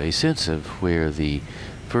have a sense of where the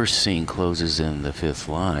first scene closes in the fifth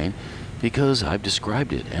line, because I've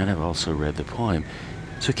described it and I've also read the poem.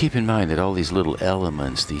 So keep in mind that all these little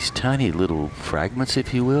elements, these tiny little fragments,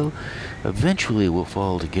 if you will, eventually will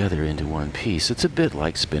fall together into one piece. It's a bit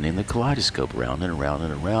like spinning the kaleidoscope round and around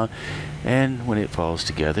and around, and when it falls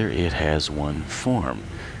together, it has one form.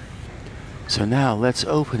 So now let's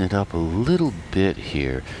open it up a little bit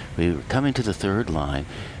here. We're coming to the third line,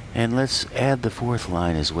 and let's add the fourth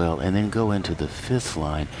line as well, and then go into the fifth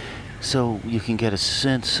line so you can get a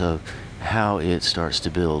sense of how it starts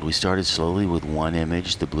to build. We started slowly with one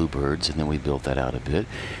image, the bluebirds, and then we built that out a bit.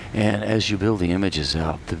 And as you build the images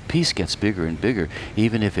out, the piece gets bigger and bigger,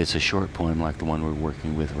 even if it's a short poem like the one we're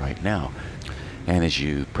working with right now. And as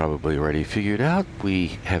you probably already figured out,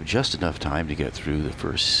 we have just enough time to get through the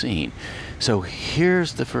first scene. So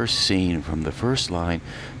here's the first scene from the first line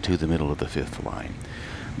to the middle of the fifth line.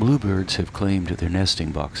 Bluebirds have claimed their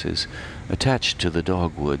nesting boxes attached to the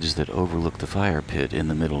dogwoods that overlook the fire pit in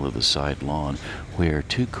the middle of the side lawn, where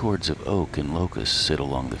 2 cords of oak and locust sit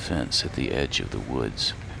along the fence at the edge of the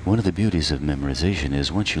woods. One of the beauties of memorization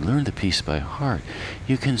is once you learn the piece by heart,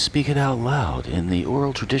 you can speak it out loud in the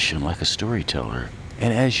oral tradition like a storyteller.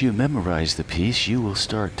 And as you memorize the piece, you will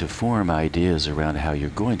start to form ideas around how you're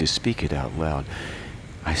going to speak it out loud.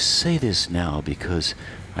 I say this now because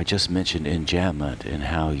I just mentioned enjambment and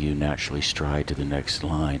how you naturally stride to the next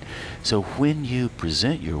line. So when you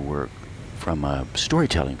present your work from a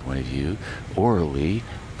storytelling point of view, orally,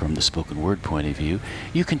 from the spoken word point of view,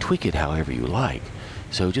 you can tweak it however you like.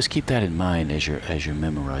 So just keep that in mind as you're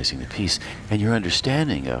memorizing the piece, and your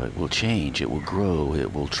understanding of it will change, it will grow,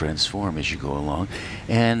 it will transform as you go along.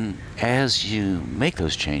 And as you make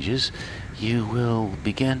those changes, you will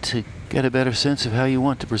begin to get a better sense of how you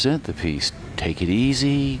want to present the piece. Take it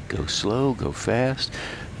easy, go slow, go fast.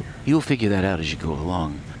 You'll figure that out as you go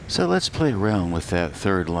along. So let's play around with that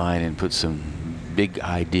third line and put some big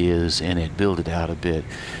ideas in it, build it out a bit.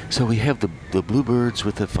 So we have the bluebirds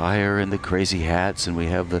with the fire and the crazy hats, and we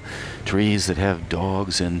have the trees that have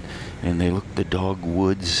dogs, and they look the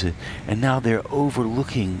dogwoods, and now they're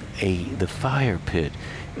overlooking the fire pit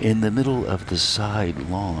in the middle of the side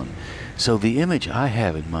lawn. So the image I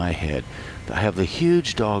have in my head, I have the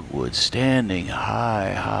huge dogwoods standing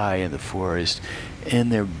high in the forest,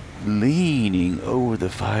 and they're leaning over the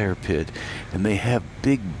fire pit, and they have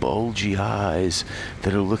big bulgy eyes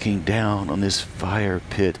that are looking down on this fire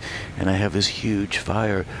pit, and I have this huge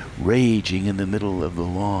fire raging in the middle of the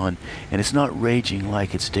lawn, and it's not raging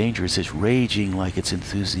like it's dangerous, it's raging like it's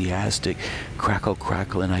enthusiastic. Crackle,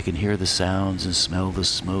 crackle, and I can hear the sounds and smell the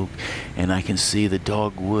smoke, and I can see the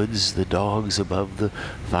dogwoods, the dogs above the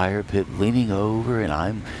fire pit leaning over, and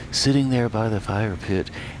I'm sitting there by the fire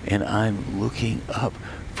pit, and I'm looking up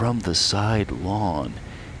from the side lawn.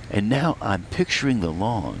 And now I'm picturing the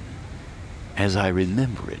lawn as I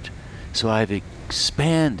remember it. So I've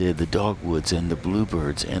expanded the dogwoods and the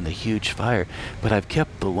bluebirds and the huge fire, but I've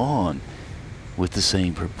kept the lawn with the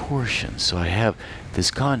same proportions. So I have this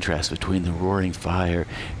contrast between the roaring fire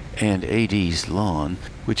and AD's lawn,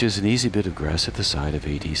 which is an easy bit of grass at the side of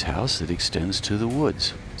AD's house that extends to the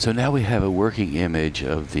woods. So now we have a working image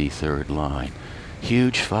of the third line.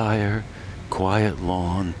 Huge fire, quiet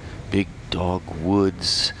lawn, big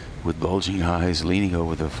dogwoods with bulging eyes leaning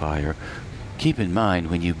over the fire. Keep in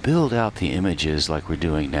mind, when you build out the images like we're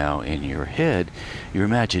doing now in your head, your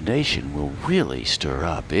imagination will really stir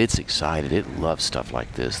up. It's excited. It loves stuff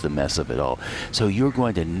like this, the mess of it all. So you're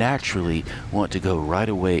going to naturally want to go right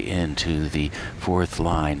away into the fourth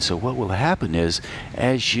line. So what will happen is,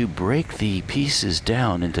 as you break the pieces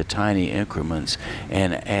down into tiny increments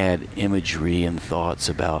and add imagery and thoughts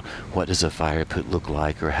about what does a fire pit look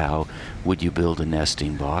like, or how would you build a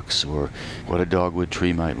nesting box, or what a dogwood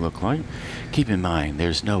tree might look like, keep in mind,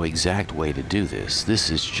 there's no exact way to do this.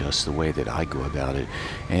 This is just the way that I go about it.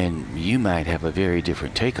 And you might have a very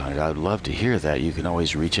different take on it. I would love to hear that. You can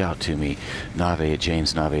always reach out to me, Navé at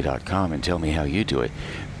jamesnave.com, and tell me how you do it.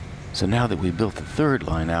 So now that we've built the third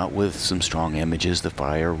line out with some strong images, the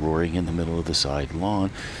fire roaring in the middle of the side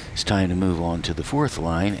lawn, it's time to move on to the fourth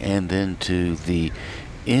line, and then to the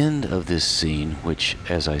end of this scene, which,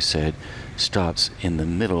 as I said, stops in the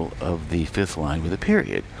middle of the fifth line with a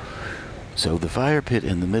period. So the fire pit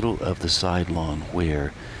in the middle of the side lawn,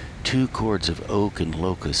 where 2 cords of oak and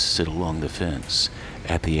locust sit along the fence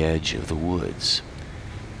at the edge of the woods.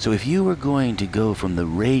 So if you were going to go from the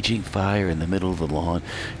raging fire in the middle of the lawn,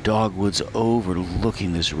 dogwoods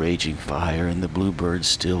overlooking this raging fire, and the bluebirds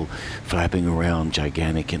still flapping around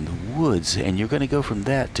gigantic in the woods, and you're going to go from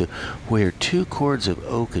that to where 2 cords of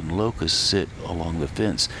oak and locust sit along the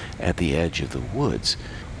fence at the edge of the woods,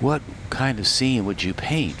 what kind of scene would you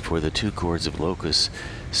paint for the 2 cords of locusts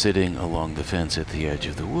sitting along the fence at the edge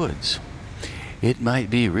of the woods? It might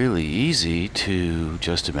be really easy to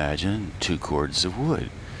just imagine 2 cords of wood,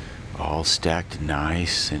 all stacked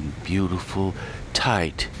nice and beautiful,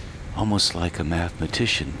 tight, almost like a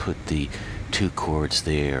mathematician put the 2 cords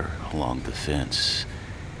there along the fence.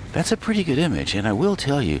 That's a pretty good image, and I will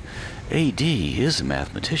tell you, AD is a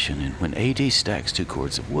mathematician, and when AD stacks 2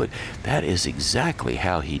 cords of wood, that is exactly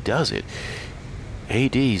how he does it.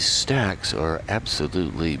 AD's stacks are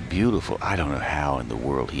absolutely beautiful. I don't know how in the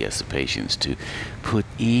world he has the patience to put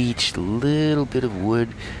each little bit of wood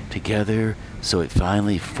together so it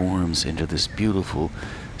finally forms into this beautiful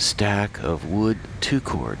stack of wood 2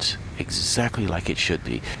 chords, exactly like it should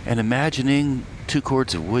be. And imagining 2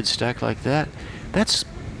 chords of wood stacked like that, that's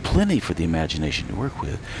plenty for the imagination to work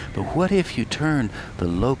with. But what if you turn the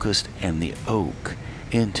locust and the oak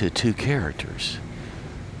into 2 characters?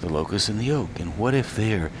 The locust and the oak. And what if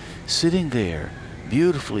they're sitting there,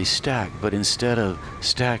 beautifully stacked, but instead of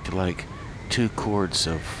stacked like 2 chords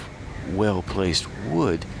of well-placed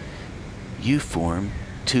wood, you form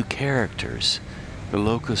 2 characters, the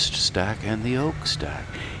locust stack and the oak stack.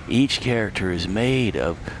 Each character is made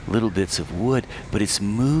of little bits of wood, but it's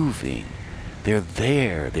moving. They're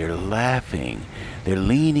there, they're laughing, they're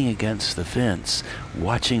leaning against the fence,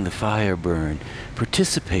 watching the fire burn,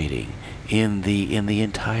 participating in the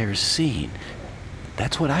entire scene.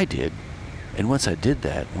 That's what I did. And once I did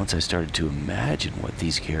that, once I started to imagine what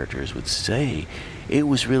these characters would say, it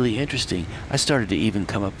was really interesting. I started to even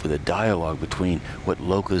come up with a dialogue between what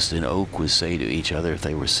locust and oak would say to each other if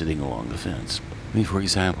they were sitting along the fence. I mean, for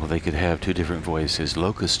example, they could have 2 different voices.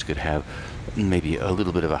 Locust could have maybe a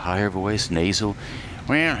little bit of a higher voice, nasal.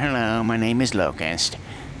 Well, hello, my name is Locust.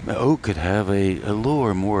 Oak could have a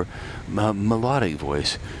lower, more melodic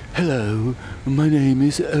voice. Hello, my name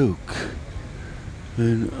is Oak,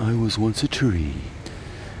 and I was once a tree.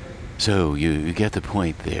 So you get the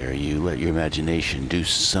point there. You let your imagination do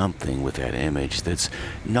something with that image that's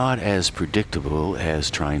not as predictable as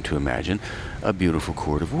trying to imagine a beautiful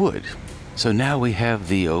cord of wood. So now we have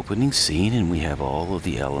the opening scene, and we have all of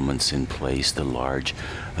the elements in place, the large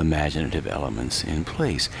imaginative elements in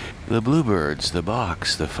place. The bluebirds, the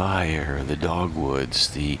box, the fire, the dogwoods,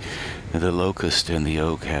 the locust and the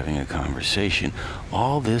oak having a conversation.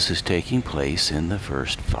 All this is taking place in the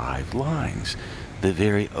first 5 lines, the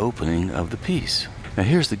very opening of the piece. Now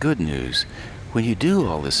here's the good news. When you do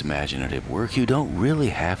all this imaginative work, you don't really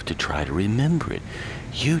have to try to remember it.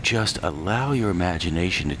 You just allow your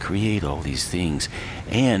imagination to create all these things,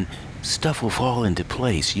 and stuff will fall into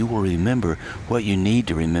place. You will remember what you need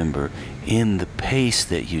to remember in the pace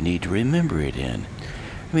that you need to remember it in.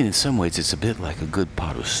 I mean, in some ways, it's a bit like a good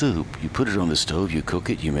pot of soup. You put it on the stove, you cook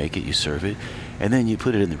it, you make it, you serve it, and then you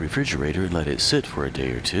put it in the refrigerator and let it sit for a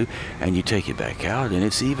day or 2, and you take it back out, and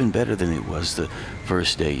it's even better than it was the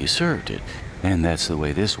first day you served it. And that's the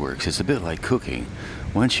way this works. It's a bit like cooking.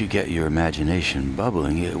 Once you get your imagination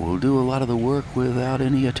bubbling, it will do a lot of the work without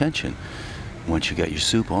any attention. Once you got your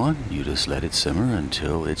soup on, you just let it simmer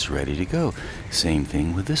until it's ready to go. Same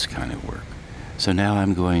thing with this kind of work. So now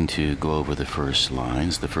I'm going to go over the first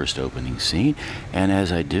lines, the first opening scene, and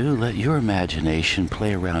as I do, let your imagination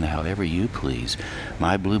play around however you please.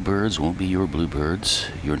 My bluebirds won't be your bluebirds.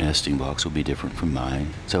 Your nesting box will be different from mine.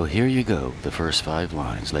 So here you go, the first 5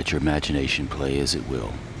 lines. Let your imagination play as it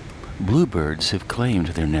will. Bluebirds have claimed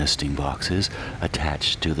their nesting boxes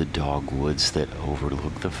attached to the dogwoods that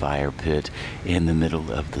overlook the fire pit in the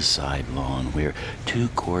middle of the side lawn, where 2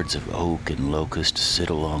 cords of oak and locust sit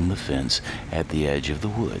along the fence at the edge of the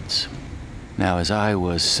woods. Now, as I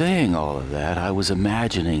was saying all of that, I was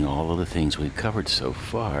imagining all of the things we've covered so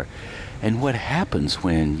far. And what happens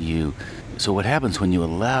when you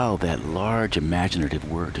allow that large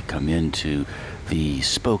imaginative work to come into the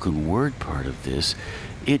spoken word part of this,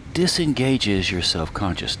 it disengages your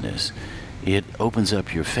self-consciousness. It opens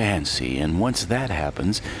up your fancy, and once that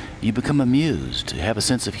happens, you become amused, have a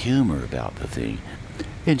sense of humor about the thing.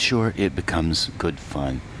 In short, it becomes good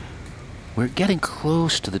fun. We're getting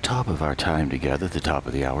close to the top of our time together, the top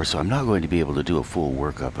of the hour, so I'm not going to be able to do a full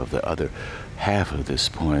workup of the other half of this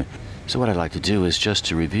point. So what I'd like to do is just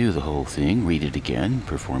to review the whole thing, read it again,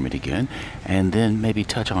 perform it again, and then maybe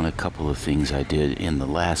touch on a couple of things I did in the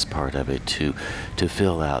last part of it to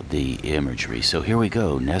fill out the imagery. So here we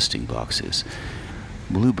go, nesting boxes.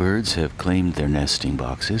 Bluebirds have claimed their nesting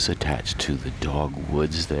boxes attached to the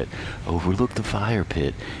dogwoods that overlook the fire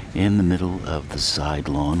pit in the middle of the side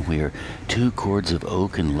lawn, where 2 cords of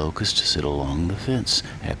oak and locust sit along the fence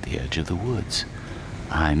at the edge of the woods.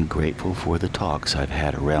 I'm grateful for the talks I've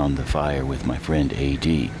had around the fire with my friend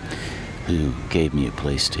A.D., who gave me a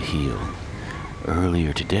place to heal.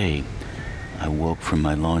 Earlier today, I woke from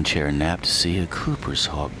my lawn chair nap to see a Cooper's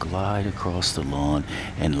hawk glide across the lawn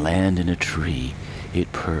and land in a tree.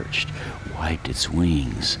 It perched, wiped its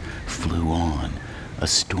wings, flew on. A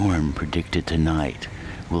storm predicted tonight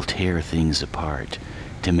will tear things apart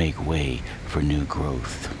to make way for new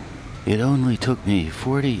growth. It only took me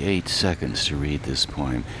 48 seconds to read this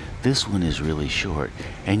poem. This one is really short,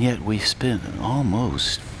 and yet we've spent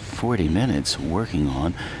almost 40 minutes working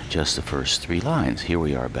on just the first 3 lines. Here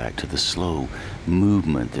we are back to the slow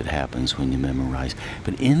movement that happens when you memorize.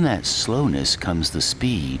 But in that slowness comes the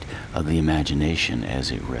speed of the imagination as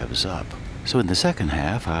it revs up. So in the second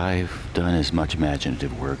half, I've done as much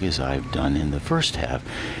imaginative work as I've done in the first half.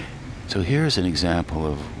 So here's an example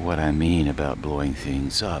of what I mean about blowing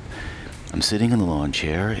things up. I'm sitting in the lawn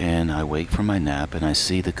chair, and I wake from my nap, and I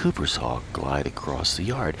see the Cooper's hawk glide across the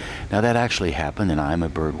yard. Now, that actually happened, and I'm a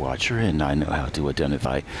bird watcher, and I know how to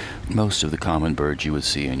identify most of the common birds you would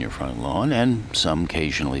see in your front lawn, and some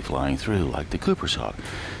occasionally flying through, like the Cooper's hawk.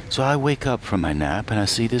 So I wake up from my nap, and I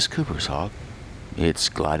see this Cooper's hawk. It's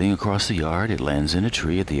gliding across the yard. It lands in a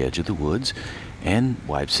tree at the edge of the woods, and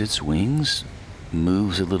wipes its wings,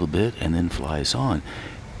 moves a little bit, and then flies on.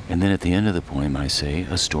 And then at the end of the poem, I say,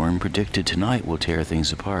 a storm predicted tonight will tear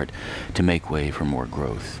things apart to make way for more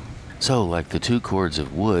growth. So, like the two cords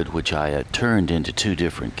of wood, which I had turned into two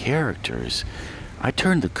different characters, I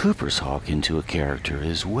turned the Cooper's hawk into a character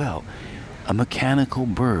as well. A mechanical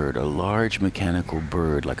bird, a large mechanical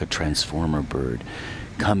bird, like a transformer bird,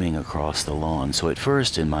 coming across the lawn. So at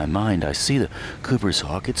first, in my mind, I see the Cooper's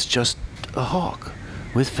hawk. It's just a hawk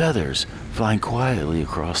with feathers flying quietly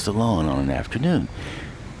across the lawn on an afternoon.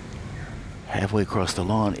 Halfway across the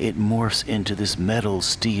lawn, it morphs into this metal,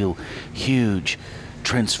 steel, huge,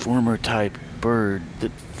 transformer-type bird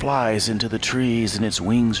that flies into the trees, and its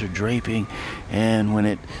wings are draping, and when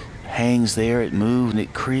it hangs there, it moves and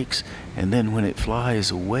it creaks, and then when it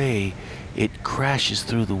flies away, it crashes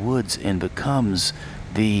through the woods and becomes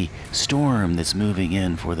the storm that's moving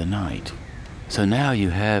in for the night. So now you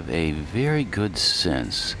have a very good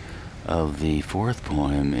sense of the fourth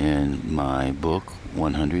poem in my book,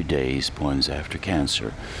 100 Days, Poems After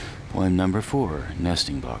Cancer, poem number 4,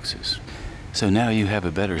 Nesting Boxes. So now you have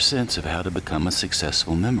a better sense of how to become a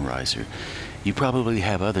successful memorizer. You probably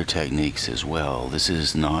have other techniques as well. This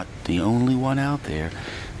is not the only one out there.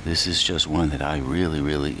 This is just one that I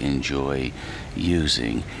really enjoy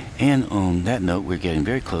using. And on that note, we're getting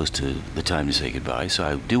very close to the time to say goodbye, so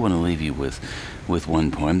I do want to leave you with one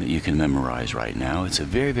poem that you can memorize right now. It's a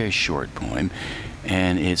very short poem,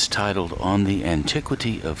 and it's titled On the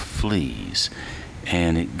Antiquity of Fleas,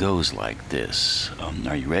 and it goes like this.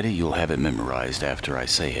 Are you ready? You'll have it memorized after I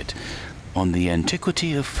say it. On the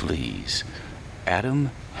Antiquity of Fleas,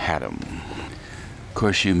 Adam had 'em. Of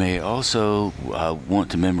course, you may also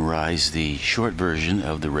want to memorize the short version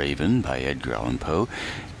of The Raven by Edgar Allan Poe.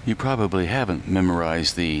 You probably haven't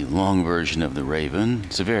memorized the long version of The Raven.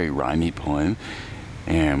 It's a very rhymy poem,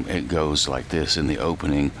 and it goes like this in the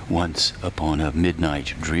opening. Once upon a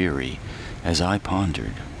midnight dreary, as I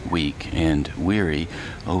pondered, weak and weary,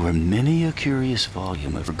 over many a curious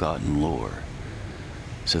volume of forgotten lore.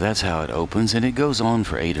 So that's how it opens, and it goes on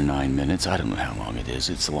for 8 or 9 minutes. I don't know how long it is.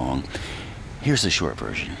 It's long. Here's the short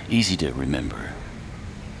version, easy to remember.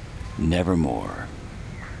 Nevermore.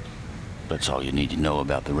 That's all you need to know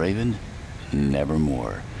about the Raven.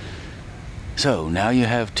 Nevermore. So now you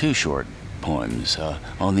have 2 short poems.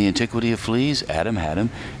 On the Antiquity of Fleas, Adam had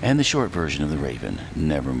 'em, and the short version of the Raven,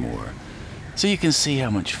 Nevermore. So you can see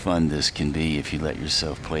how much fun this can be if you let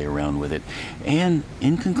yourself play around with it. And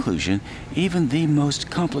in conclusion, even the most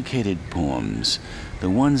complicated poems, the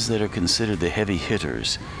ones that are considered the heavy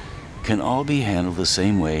hitters, can all be handled the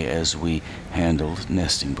same way as we handled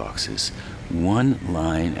nesting boxes, one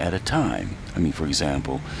line at a time. I mean, for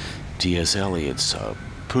example, T.S. Eliot's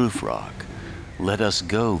Proof Rock. Let us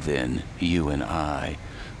go then, you and I,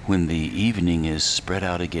 when the evening is spread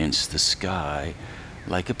out against the sky,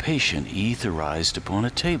 like a patient etherized upon a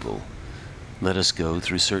table. Let us go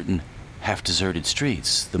through certain half-deserted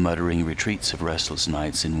streets, the muttering retreats of restless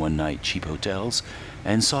nights in one-night cheap hotels,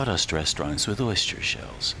 and sawdust restaurants with oyster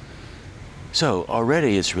shells. So,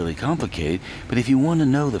 already it's really complicated, but if you want to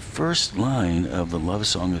know the first line of the love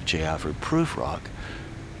song of J. Alfred Prufrock,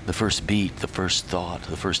 the first beat, the first thought,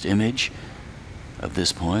 the first image of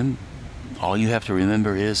this poem, all you have to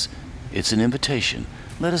remember is, it's an invitation.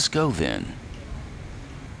 Let us go then.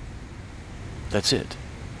 That's it.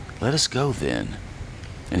 Let us go then.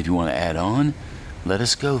 And if you want to add on, let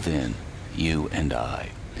us go then, you and I.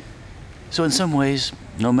 So in some ways,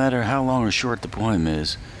 no matter how long or short the poem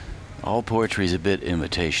is, all poetry is a bit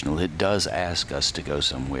invitational. It does ask us to go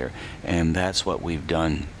somewhere, and that's what we've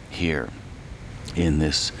done here in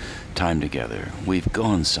this time together. We've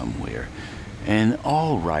gone somewhere. And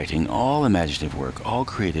all writing, all imaginative work, all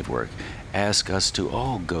creative work asks us to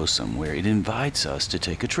all go somewhere. It invites us to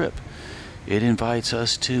take a trip. It invites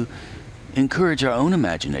us to encourage our own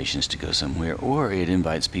imaginations to go somewhere, or it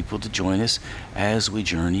invites people to join us as we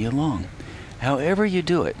journey along. However you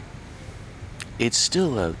do it, it's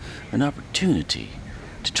still an opportunity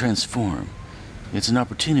to transform. It's an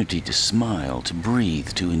opportunity to smile, to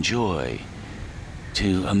breathe, to enjoy.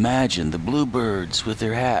 to imagine the bluebirds with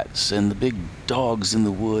their hats and the big dogs in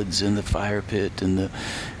the woods and the fire pit and the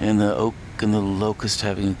oak and the locust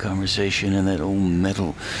having a conversation and that old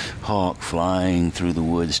metal hawk flying through the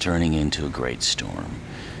woods turning into a great storm.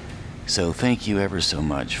 So thank you ever so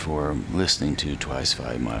much for listening to Twice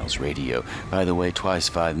 5 Miles Radio. By the way, Twice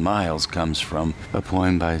 5 Miles comes from a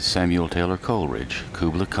poem by Samuel Taylor Coleridge,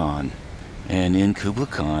 Kubla Khan. And in Kubla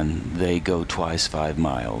Khan, they go twice 5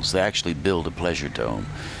 miles. They actually build a pleasure dome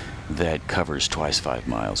that covers twice 5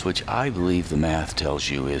 miles, which I believe the math tells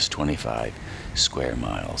you is 25 square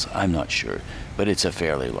miles. I'm not sure, but it's a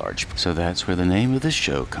fairly large. So that's where the name of this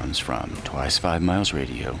show comes from, Twice 5 Miles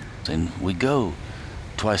Radio. And we go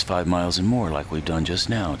twice 5 miles and more, like we've done just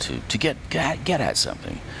now, to get at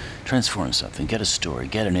something, transform something, get a story,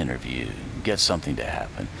 get an interview, get something to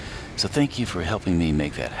happen. So thank you for helping me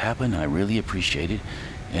make that happen. I really appreciate it.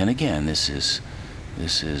 And again, this is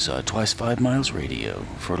Twice 5 Miles Radio,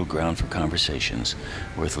 fertile ground for conversations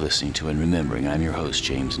worth listening to and remembering. I'm your host,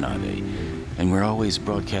 James Nave, and we're always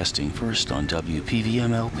broadcasting first on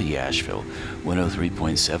WPVM-LP Asheville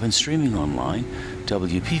 103.7, streaming online,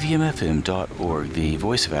 WPVMFM.org, the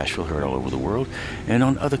voice of Asheville heard all over the world, and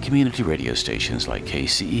on other community radio stations like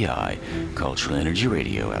KCEI, Cultural Energy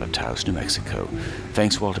Radio out of Taos, New Mexico.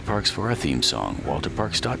 Thanks, Walter Parks, for our theme song,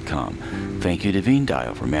 walterparks.com. Thank you to Veen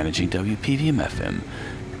Dial for managing WPVM-FM.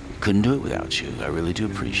 Couldn't do it without you. I really do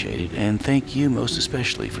appreciate it. And thank you most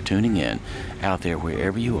especially for tuning in out there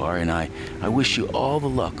wherever you are. And I wish you all the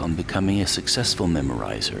luck on becoming a successful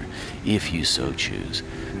memorizer, if you so choose.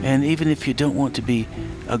 And even if you don't want to be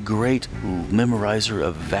a great memorizer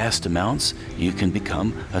of vast amounts, you can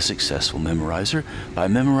become a successful memorizer by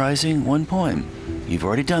memorizing one poem. You've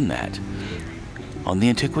already done that. On the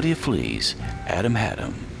Antiquity of Fleas, Adam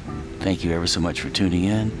Haddam. Thank you ever so much for tuning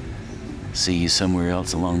in. See you somewhere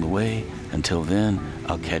else along the way. Until then,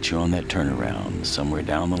 I'll catch you on that turnaround somewhere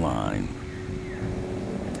down the line.